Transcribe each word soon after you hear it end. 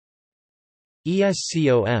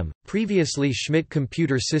Escom, previously Schmidt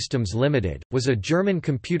Computer Systems Limited, was a German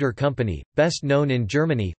computer company, best known in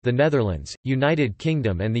Germany, the Netherlands, United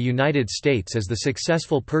Kingdom and the United States as the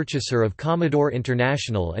successful purchaser of Commodore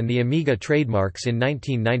International and the Amiga trademarks in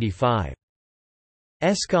 1995.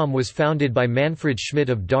 Escom was founded by Manfred Schmidt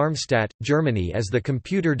of Darmstadt, Germany as the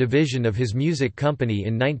computer division of his music company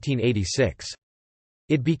in 1986.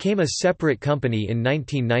 It became a separate company in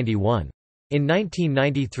 1991. In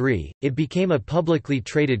 1993, it became a publicly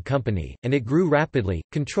traded company, and it grew rapidly,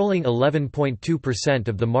 controlling 11.2%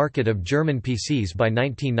 of the market of German PCs by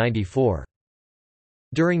 1994.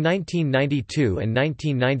 During 1992 and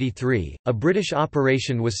 1993, a British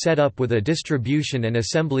operation was set up with a distribution and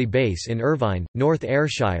assembly base in Irvine, North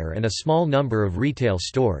Ayrshire and a small number of retail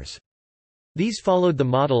stores. These followed the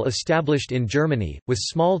model established in Germany, with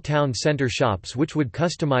small town center shops which would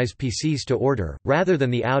customize PCs to order, rather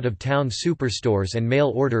than the out-of-town superstores and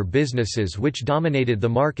mail-order businesses which dominated the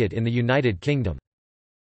market in the United Kingdom.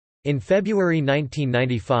 In February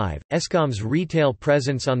 1995, Escom's retail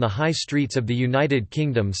presence on the high streets of the United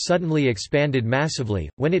Kingdom suddenly expanded massively,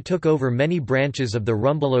 when it took over many branches of the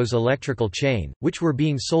Rumbelows electrical chain, which were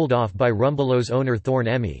being sold off by Rumbelows owner Thorn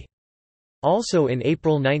Emme. Also in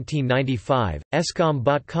April 1995, Escom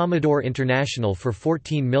bought Commodore International for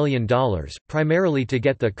 $14 million, primarily to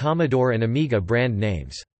get the Commodore and Amiga brand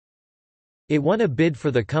names. It won a bid for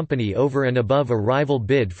the company over and above a rival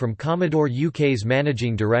bid from Commodore UK's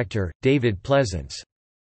managing director, David Pleasance.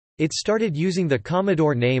 It started using the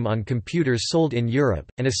Commodore name on computers sold in Europe,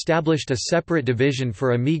 and established a separate division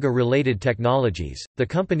for Amiga-related technologies. The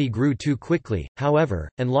company grew too quickly, however,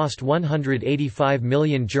 and lost 185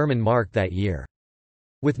 million German mark that year.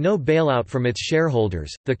 With no bailout from its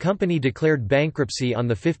shareholders, the company declared bankruptcy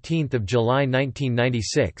on 15 July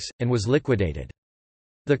 1996, and was liquidated.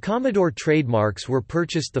 The Commodore trademarks were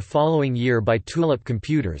purchased the following year by Tulip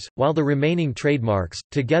Computers, while the remaining trademarks,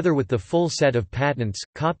 together with the full set of patents,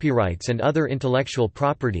 copyrights and other intellectual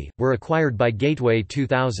property, were acquired by Gateway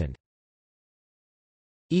 2000.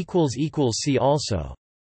 See also